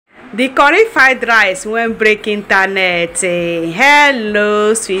The curry fried rice when break internet.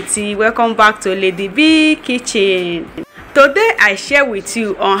 Hello sweetie, welcome back to Lady B kitchen. Today I share with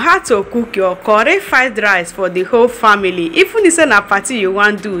you on how to cook your curry fried rice for the whole family. Even if it's a party you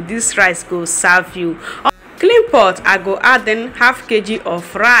want to do, this rice go serve you. Clean pot, I go add in half kg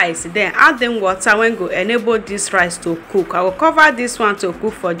of rice, then add in water when go enable this rice to cook. I will cover this one to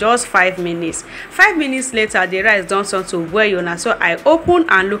cook for just 5 minutes. 5 minutes later, the rice done turn to boil now, so I open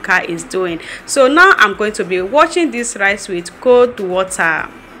and look how it's doing. So now I'm going to be washing this rice with cold water.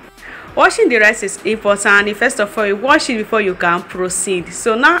 Washing the rice is important. First of all, you wash it before you can proceed.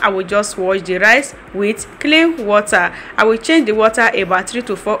 So now I will just wash the rice with clean water. I will change the water about 3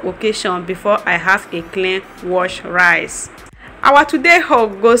 to 4 occasions before I have a clean wash rice. Our today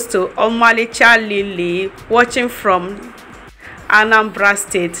hug goes to Omalicha Lily, watching from Anambra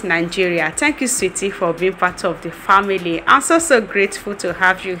State, Nigeria. Thank you, sweetie, for being part of the family. I'm so grateful to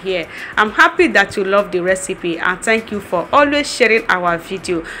have you here. I'm happy that you love the recipe, and thank you for always sharing our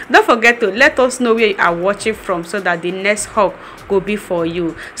video. Don't forget to let us know where you are watching from so that the next hug will be for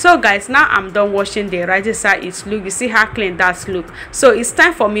you. So guys, now I'm done washing the rice. This is how it look. You see how clean that look. So it's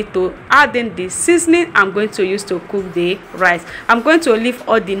time for me to add in the seasoning I'm going to use to cook the rice. I'm going to leave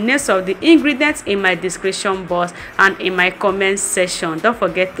all the names of the ingredients in my description box and in my comments section. Don't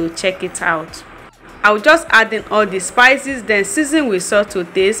forget to check it out. I'll just add in all the spices, then season with salt to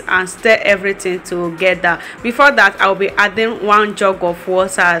taste and stir everything together. Before that, I'll be adding 1 jug of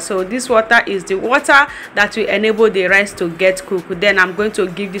water. So this water is the water that will enable the rice to get cooked. Then I'm going to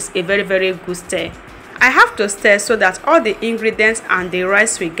give this a very good stir. I have to stir so that all the ingredients and the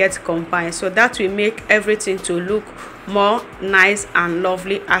rice will get combined, so that will make everything to look more nice and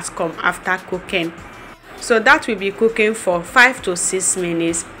lovely as come after cooking. So that will be cooking for 5 to 6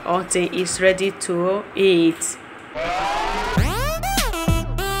 minutes until it's ready to eat.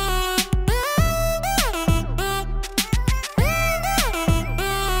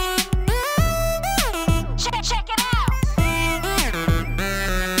 Check it out.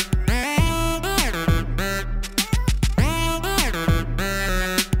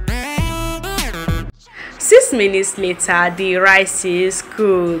 6 minutes later, the rice is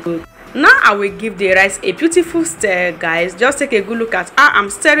cooked. Now I will give the rice a beautiful stir, guys. Just take a good look at how I'm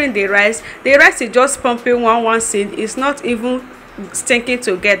stirring the rice. The rice is just pumping one seed. It's not even stinking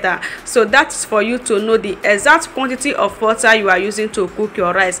together. So that's for you to know the exact quantity of water you are using to cook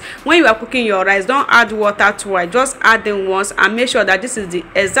your rice. When you are cooking your rice, don't add water twice. Just add them once and make sure that this is the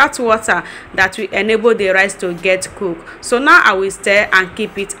exact water that will enable the rice to get cooked. So now I will stir and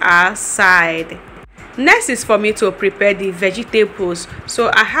keep it aside. Next is for me to prepare the vegetables. So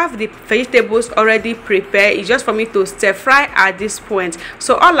I have the vegetables already prepared. It's just for me to stir fry at this point.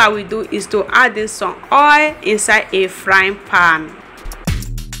 So all I will do is to add in some oil inside a frying pan.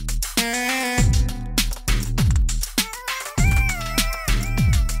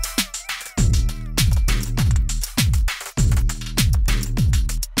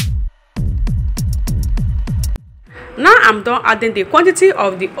 Now I'm done adding the quantity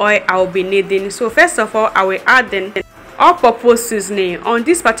of the oil I will be needing. So first of all, I will add in all-purpose seasoning. On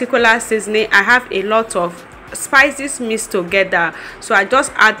this particular seasoning, I have a lot of spices mixed together, so I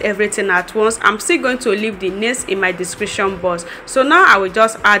just add everything at once. I'm still going to leave the names in my description box. So now I will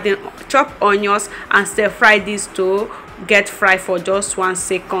just add in chopped onions and stir fry this to get fried for just 1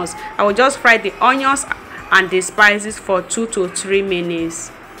 second. I will just fry the onions and the spices for 2 to 3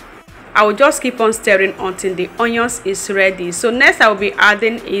 minutes. I will just keep on stirring until the onions is ready. So next I will be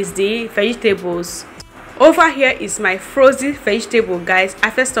adding is the vegetables. Over here is my frozen vegetable, guys. I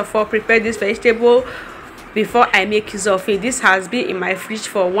first of all prepare this vegetable before I make use of it. This has been in my fridge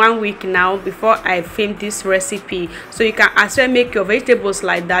for 1 week now before I film this recipe. So you can as well make your vegetables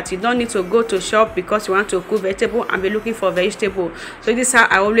like that. You don't need to go to shop because you want to cook vegetable and be looking for vegetable. So this is how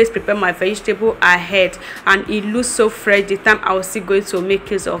I always prepare my vegetable ahead, and it looks so fresh the time I was still going to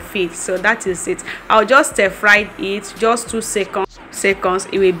make use of it. So that is it. I'll just stir fry it just 2 seconds.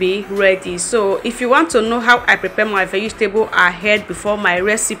 It will be ready. So if you want to know how I prepare my vegetable ahead before my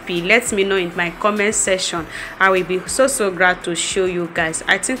recipe, let me know in my comment section. I will be so glad to show you guys.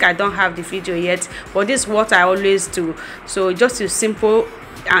 I think I don't have the video yet, but this is what I always do. So just is simple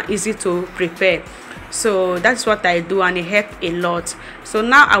and easy to prepare. So that's what I do, and it helps a lot. So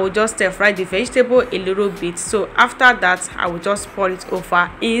now I will just stir fry the vegetable a little bit. So after that, I will just pour it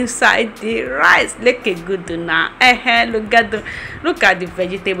over inside the rice. Look at good now. Look at the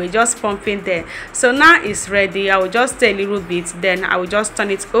vegetable just pumping there. So now it's ready. I will just stir a little bit, then I will just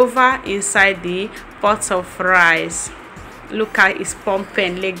turn it over inside the pot of rice. look at it's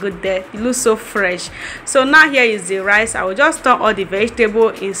pumping, look good there, it looks so fresh. So now here is the rice. I will just turn all the vegetable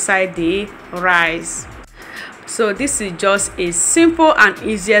inside the rice. So this is just a simple and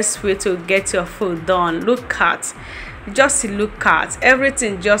easiest way to get your food done. Look at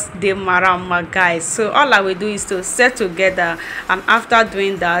everything just dey marama, guys. So all I will do is to set together, and after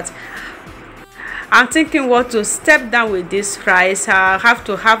doing that, I'm thinking what to step down with this rice. I have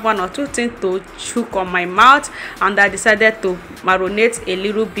to have one or two things to choke on my mouth, and I decided to marinate a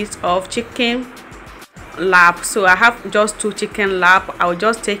little bit of chicken lap. So I have just 2 chicken lap. I'll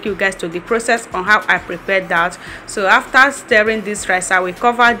just take you guys to the process on how I prepared that. So after stirring this rice, I will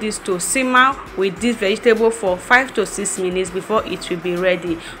cover this to simmer with this vegetable for 5 to 6 minutes before it will be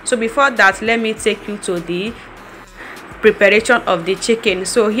ready. So before that, let me take you to the preparation of the chicken.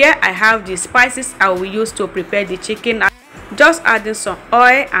 So here I have the spices I will use to prepare the chicken. Just adding some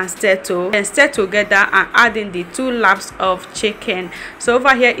oil and stir together, and adding the 2 laps of chicken. So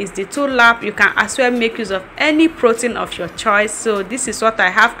over here is the 2 lap. You can as well make use of any protein of your choice. So this is what I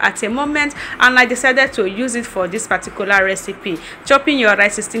have at the moment, and I decided to use it for this particular recipe. Chopping your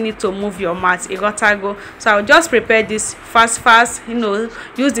rice, you still need to move your mouth, it gotta go. So I'll just prepare this fast, you know,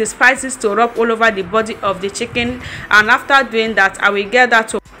 use the spices to rub all over the body of the chicken, and after doing that, I will get that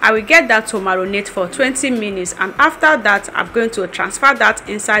to marinate for 20 minutes, and after that I'm going to transfer that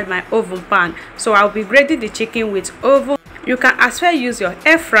inside my oven pan. So I'll be grading the chicken with oven. You can as well use your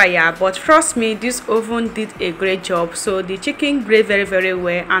air fryer, but trust me, this oven did a great job. So the chicken grate very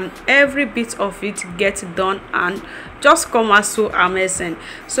well, and every bit of it gets done and just come out so amazing.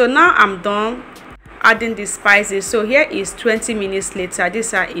 So now I'm done adding the spices. So here is 20 minutes later. This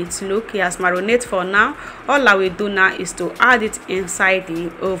is how it look. It has marinated for now. All I will do now is to add it inside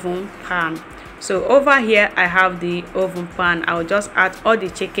the oven pan. So over here I have the oven pan. I will just add all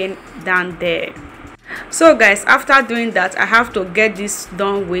the chicken down there. So guys, after doing that, I have to get this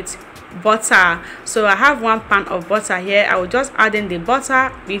done with butter. So I have 1 pan of butter here. I will just add in the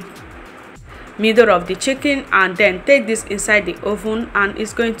butter with middle of the chicken, and then take this inside the oven, and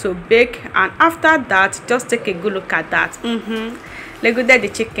it's going to bake. And after that, just take a good look at that. Look at the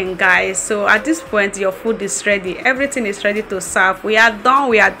chicken, guys. So at this point, your food is ready, everything is ready to serve. We are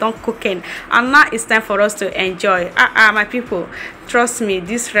done cooking, and now it's time for us to enjoy. My people, trust me,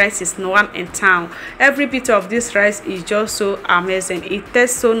 this rice is no one in town. Every bit of this rice is just so amazing. It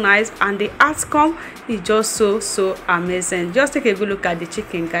tastes so nice, and the outcome is just so amazing. Just take a good look at the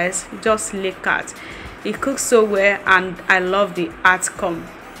chicken, guys. Just look at it, cooks so well, and I love the outcome.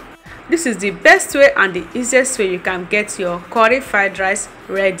 This is the best way and the easiest way you can get your curry fried rice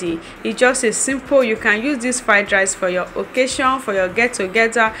ready. It's just a simple. You can use this fried rice for your occasion, for your get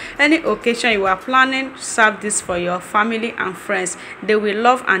together, any occasion you are planning. Serve this for your family and friends. They will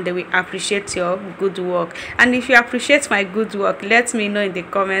love and they will appreciate your good work. And if you appreciate my good work, let me know in the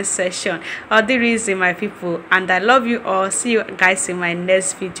comment section. The reason, my people, and I love you all. See you guys in my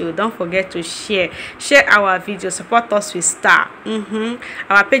next video. Don't forget to share our video, support us with star.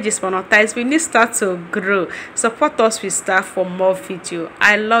 Our page is monetized. We need star to grow. Support us with star for more video.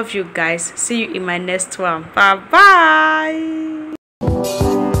 I love you guys. See you in my next one. Bye bye.